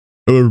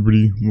Hello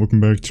everybody, welcome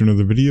back to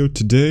another video.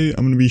 Today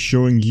I'm going to be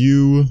showing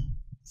you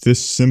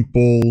this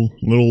simple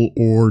little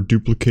ore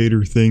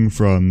duplicator thing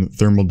from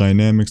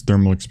thermodynamics,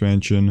 thermal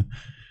expansion,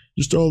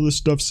 just all this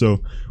stuff.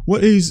 So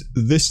what is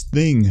this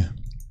thing?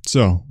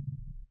 So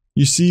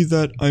you see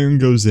that iron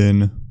goes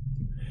in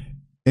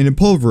and it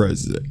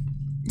pulverizes it.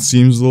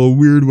 Seems a little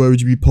weird, why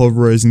would you be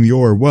pulverizing the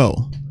ore?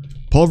 Well,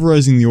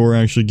 pulverizing the ore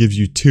actually gives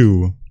you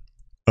 2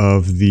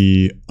 of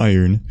the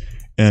iron,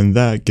 and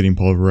that getting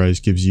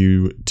pulverized gives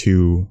you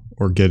 2,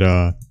 or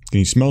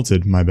getting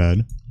smelted, my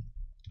bad,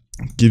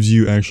 gives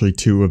you actually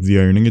 2 of the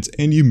iron ingots,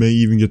 and you may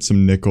even get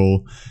some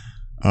nickel.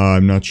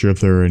 I'm not sure if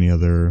there are any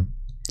other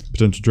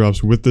potential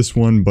drops with this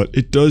one, but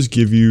it does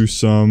give you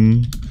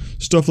some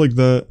stuff like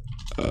that.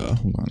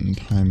 Hold on,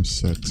 time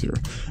set 0.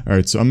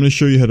 Alright, so I'm going to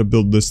show you how to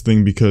build this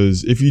thing,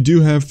 because if you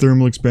do have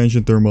thermal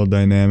expansion,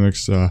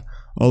 thermodynamics,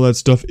 all that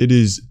stuff, it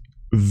is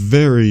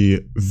very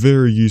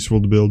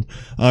useful to build.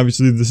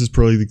 Obviously this is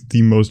probably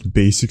the most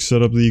basic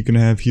setup that you can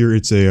have here.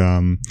 It's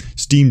a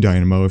steam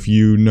dynamo. If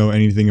you know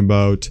anything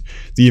about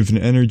the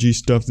infinite energy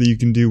stuff that you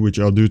can do, which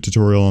I'll do a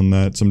tutorial on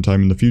that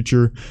sometime in the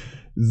future,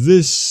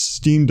 this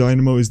steam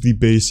dynamo is the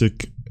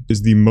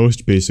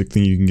most basic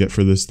thing you can get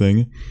for this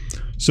thing.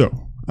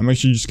 So I'm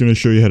actually just going to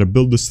show you how to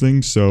build this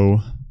thing. So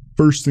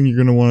first thing you're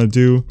going to want to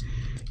do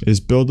is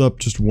build up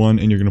just one,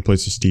 and you're going to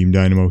place a steam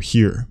dynamo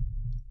here.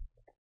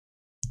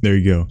 There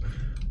you go.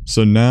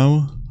 So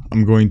now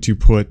I'm going to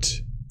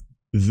put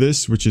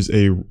this, which is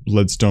a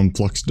leadstone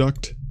flux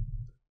duct,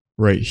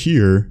 right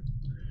here,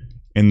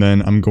 and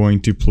then I'm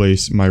going to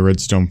place my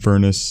redstone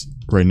furnace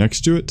right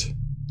next to it,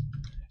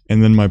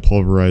 and then my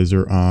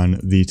pulverizer on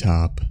the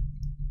top.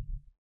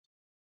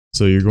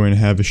 So you're going to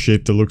have a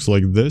shape that looks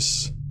like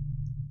this.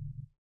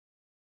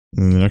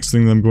 And the next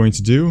thing that I'm going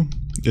to do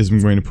is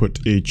I'm going to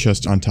put a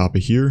chest on top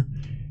of here,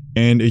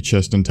 and a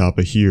chest on top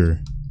of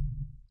here.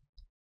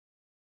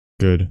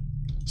 Good.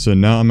 So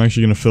now I'm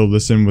actually going to fill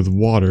this in with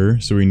water.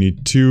 So we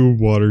need 2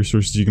 water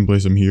sources. You can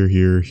place them here,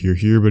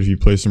 here, but if you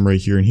place them right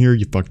here and here,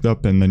 you fucked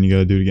up, and then you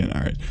gotta do it again.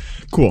 Alright,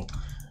 cool.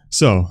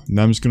 So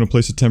now I'm just going to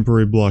place a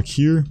temporary block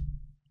here,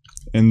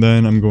 and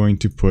then I'm going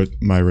to put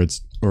my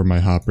my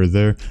hopper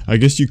there. I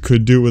guess you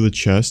could do it with a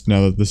chest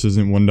now that this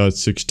isn't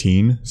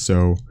 1.16.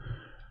 So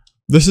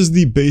this is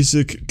the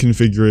basic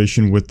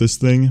configuration with this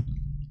thing.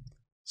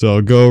 So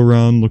I'll go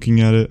around looking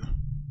at it.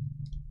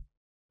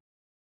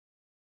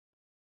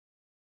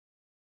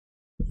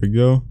 There we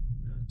go.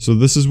 So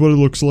this is what it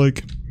looks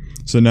like.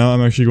 So now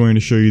I'm actually going to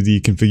show you the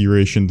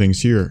configuration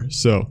things here.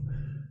 So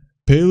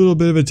pay a little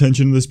bit of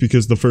attention to this,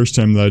 because the first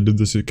time that I did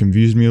this it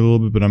confused me a little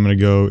bit, but I'm going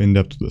to go in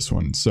depth with this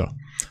one. So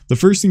the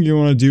first thing you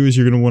want to do is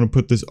you're going to want to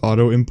put this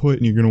auto input,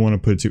 and you're going to want to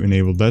put it to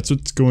enabled. That's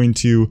what's going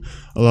to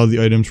allow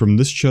the items from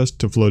this chest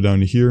to flow down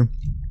to here.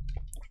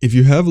 If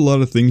you have a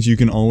lot of things, you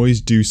can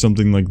always do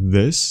something like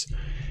this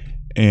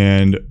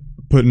and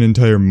put an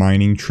entire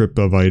mining trip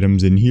of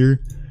items in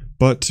here.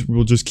 But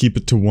we'll just keep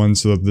it to 1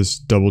 so that this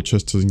double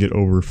chest doesn't get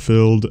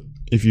overfilled.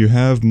 If you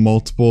have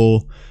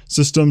multiple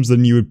systems,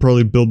 then you would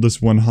probably build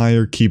this one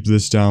higher, keep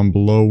this down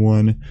below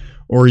 1,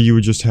 or you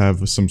would just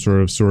have some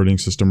sort of sorting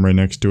system right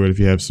next to it if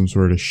you have some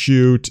sort of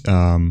chute.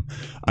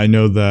 I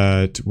know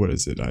that, what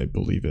is it? I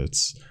believe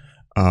it's,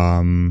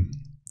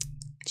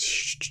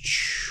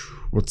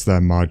 what's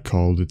that mod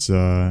called? It's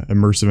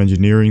immersive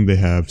engineering. They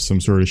have some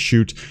sort of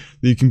chute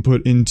that you can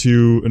put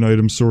into an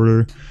item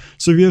sorter.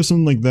 So if you have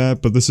something like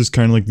that, but this is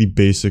kind of like the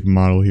basic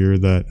model here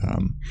that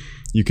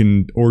you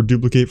can ore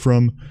duplicate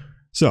from.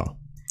 So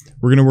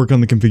we're going to work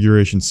on the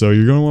configuration. So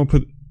you're going to want to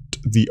put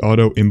the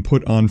auto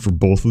input on for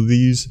both of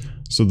these,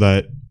 so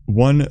that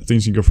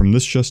things can go from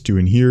this chest to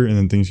in here, and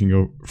then things can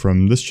go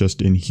from this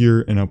chest in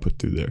here and output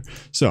through there.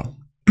 So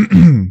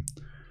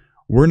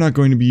we're not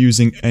going to be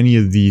using any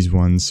of these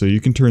ones, so you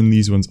can turn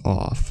these ones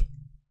off.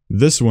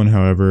 This one,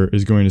 however,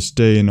 is going to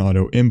stay in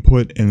auto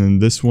input, and then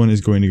this one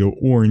is going to go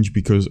orange,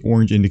 because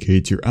orange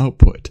indicates your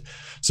output.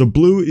 So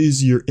blue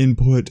is your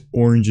input,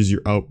 orange is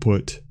your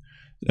output.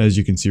 As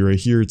you can see right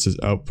here, it says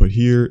output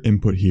here,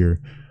 input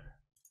here.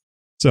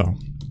 So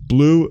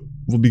blue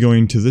will be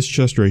going to this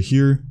chest right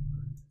here.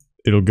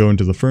 It'll go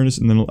into the furnace,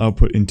 and then it'll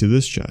output into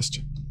this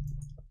chest.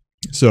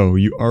 So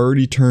you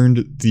already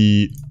turned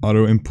the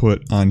auto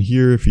input on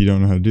here. If you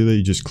don't know how to do that,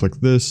 you just click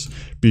this,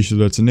 be sure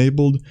that's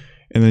enabled,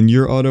 and then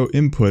your auto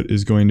input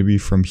is going to be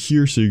from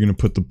here. So you're going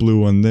to put the blue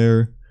one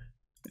there,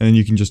 and then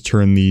you can just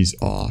turn these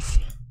off.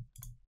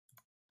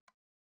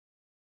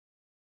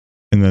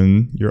 And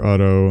then your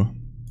auto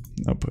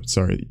output,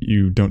 sorry,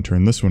 you don't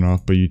turn this one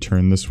off, but you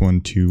turn this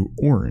one to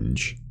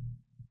orange.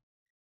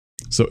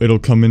 So it'll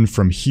come in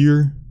from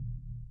here,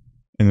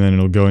 and then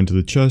it'll go into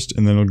the chest,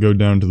 and then it'll go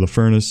down to the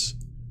furnace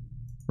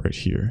right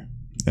here.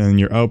 And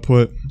your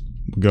output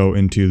will go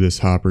into this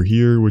hopper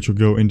here, which will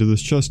go into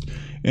this chest.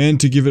 And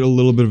to give it a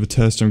little bit of a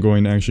test, I'm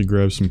going to actually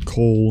grab some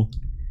coal.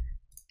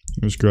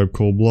 Just grab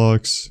coal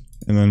blocks,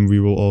 and then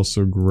we will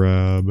also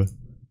grab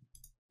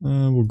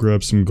we'll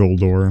grab some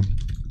gold ore.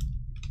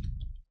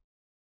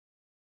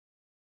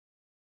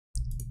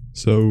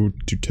 So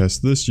to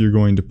test this, you're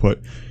going to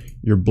put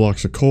your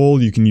blocks of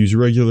coal. You can use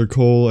regular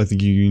coal. I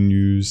think you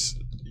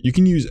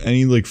can use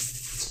any like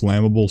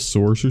flammable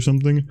source or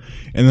something.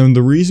 And then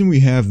the reason we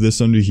have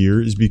this under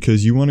here is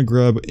because you want to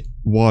grab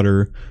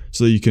water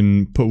so that you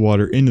can put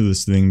water into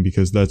this thing,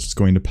 because that's what's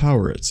going to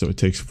power it. So it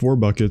takes 4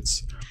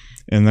 buckets,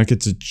 and that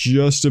gets it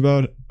just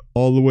about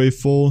all the way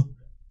full.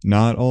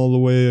 Not all the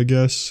way, I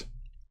guess.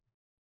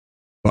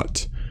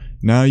 But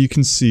now you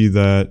can see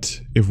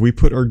that if we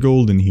put our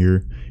gold in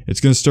here, it's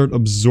going to start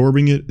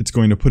absorbing it. It's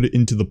going to put it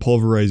into the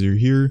pulverizer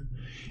here.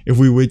 If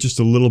we wait just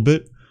a little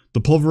bit,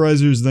 the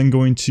pulverizer is then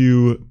going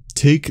to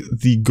take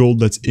the gold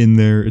that's in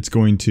there. It's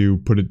going to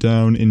put it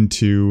down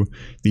into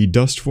the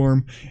dust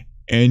form.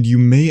 And you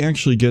may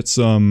actually get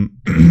some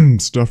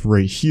stuff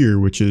right here,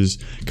 which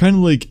is kind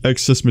of like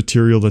excess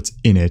material that's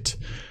in it.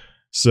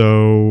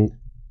 So,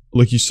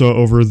 like you saw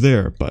over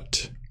there,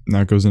 but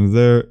now it goes into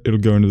there. It'll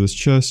go into this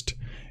chest.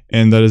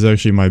 And that is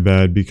actually my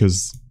bad,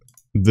 because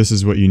this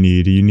is what you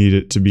need. You need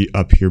it to be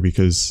up here,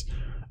 because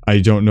I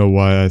don't know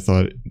why I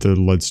thought the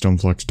leadstone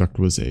flux duct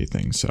was a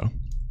thing. So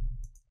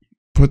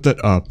put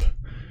that up.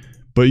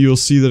 But you'll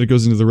see that it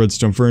goes into the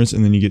redstone furnace,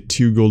 and then you get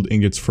 2 gold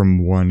ingots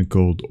from 1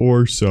 gold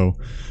ore. So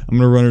I'm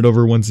going to run it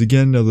over once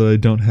again now that I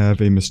don't have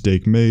a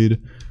mistake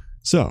made.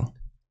 So,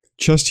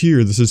 chest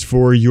here, this is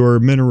for your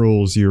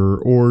minerals,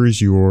 your ores,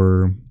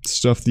 your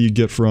stuff that you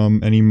get from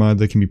any mine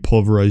that can be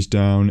pulverized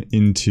down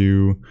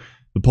into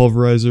the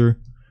pulverizer.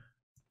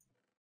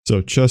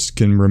 So chest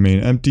can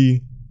remain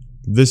empty.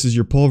 This is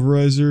your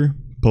pulverizer.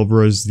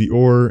 Pulverizes the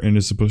ore and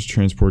is supposed to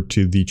transport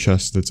to the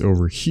chest that's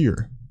over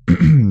here.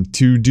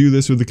 To do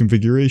this with the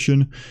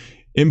configuration,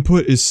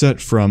 input is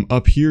set from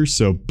up here,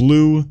 so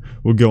blue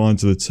will go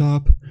onto the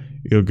top,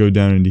 it'll go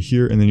down into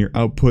here, and then your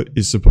output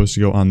is supposed to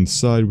go on the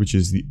side, which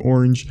is the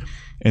orange,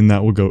 and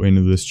that will go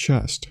into this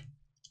chest.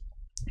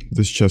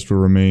 This chest will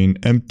remain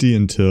empty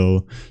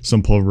until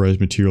some pulverized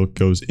material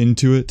goes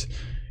into it.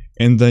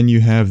 And then you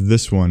have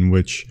this one,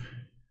 which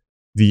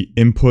the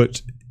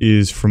input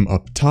is from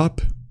up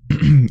top,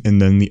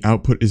 and then the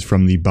output is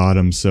from the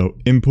bottom. So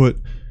input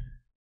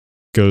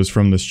goes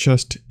from this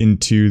chest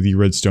into the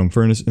redstone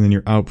furnace, and then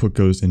your output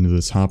goes into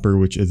this hopper,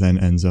 which then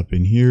ends up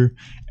in here.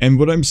 And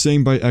what I'm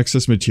saying by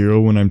excess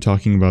material when I'm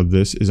talking about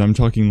this is I'm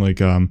talking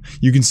like,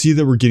 you can see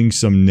that we're getting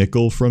some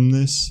nickel from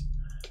this.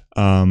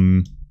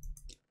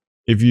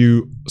 If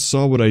you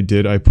saw what I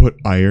did, I put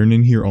iron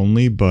in here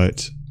only,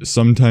 but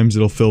sometimes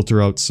it'll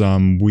filter out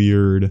some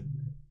weird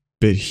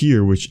bit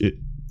here, which it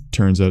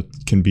turns out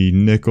can be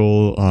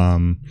nickel.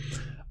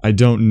 I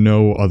don't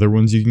know other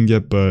ones you can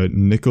get, but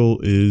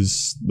nickel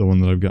is the one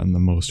that I've gotten the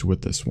most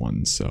with this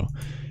one. So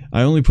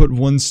I only put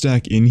 1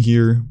 stack in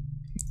here,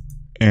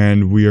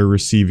 and we are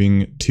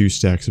receiving 2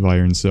 stacks of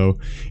iron. So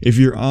if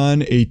you're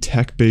on a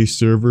tech-based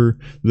server,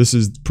 this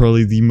is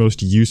probably the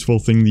most useful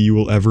thing that you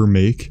will ever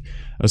make,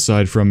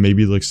 aside from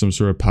maybe like some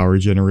sort of power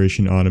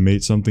generation,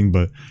 automate something.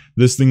 But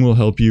this thing will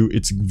help you.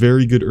 It's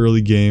very good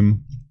early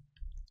game.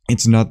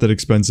 It's not that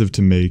expensive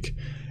to make,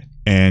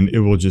 and it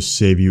will just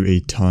save you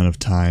a ton of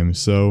time.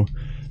 So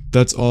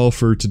that's all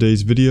for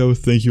today's video.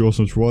 Thank you all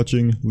so much for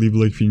watching. Leave a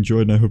like if you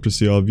enjoyed, and I hope to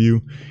see all of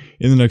you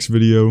in the next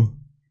video.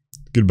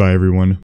 Goodbye, everyone.